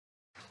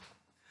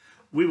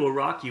We Will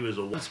Rock You is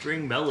a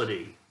one-string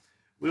melody.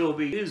 We will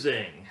be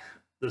using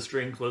the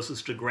string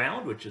closest to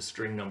ground, which is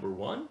string number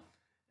 1,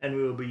 and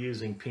we will be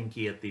using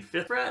pinky at the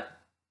 5th fret,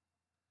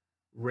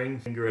 ring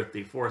finger at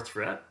the 4th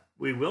fret.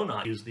 We will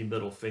not use the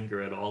middle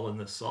finger at all in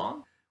this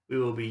song. We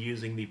will be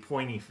using the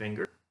pointy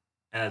finger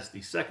as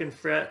the 2nd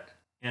fret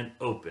and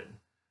open.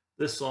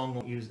 This song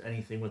won't use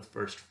anything with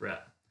 1st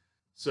fret.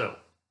 So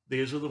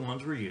these are the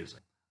ones we're using.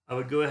 I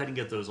would go ahead and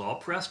get those all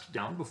pressed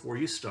down before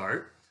you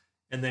start,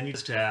 and then you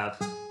just have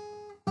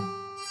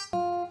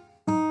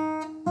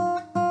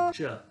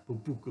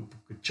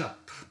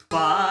chop,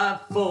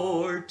 5,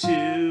 4,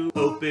 2,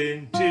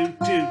 open, 2,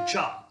 2,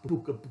 chop,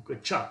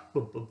 chop,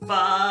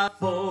 5,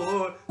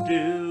 4,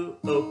 2,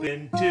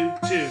 open, 2,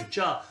 2,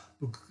 chop,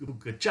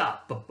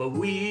 chop,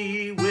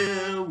 we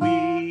will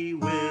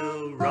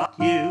rock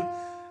you.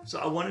 So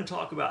I want to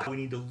talk about how we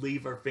need to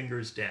leave our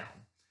fingers down.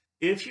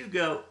 If you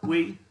go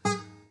we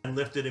and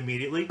lift it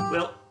immediately,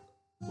 well,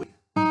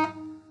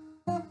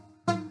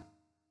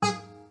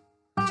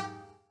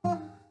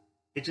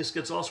 it just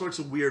gets all sorts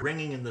of weird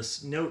ringing and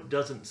this note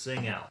doesn't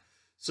sing out.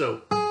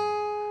 So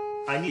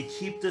I need to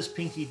keep this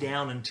pinky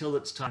down until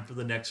it's time for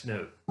the next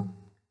note.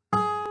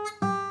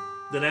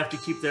 Then I have to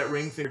keep that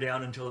ring finger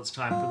down until it's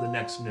time for the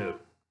next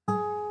note.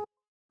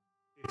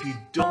 If you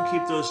don't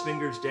keep those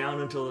fingers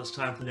down until it's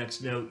time for the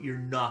next note, you're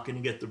not going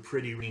to get the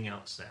pretty ring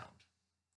out sound.